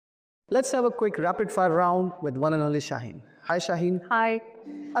Let's have a quick rapid fire round with one and only Shaheen. Hi, Shaheen. Hi.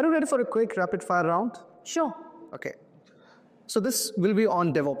 Are you ready for a quick rapid fire round? Sure. Okay. So this will be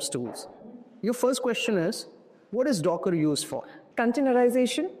on DevOps tools. Your first question is, what is Docker used for?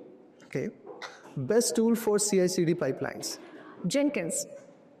 Containerization. Okay. Best tool for CI/CD pipelines. Jenkins.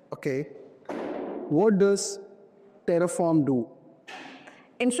 Okay. What does Terraform do?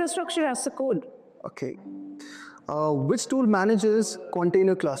 Infrastructure as a code. Okay. Which tool manages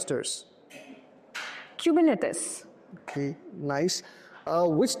container clusters? Kubernetes. Okay, nice.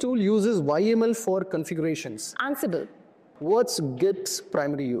 Which tool uses YAML for configurations? Ansible. What's Git's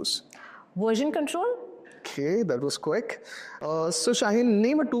primary use? Version control. Okay, that was quick. So Shaheen,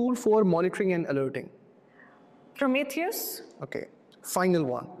 name a tool for monitoring and alerting. Prometheus. Okay, final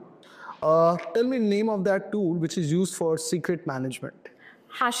one. Tell me the name of that tool which is used for secret management.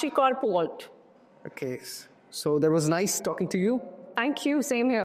 HashiCorp Vault. Okay, so that was nice talking to you. Thank you. Same here.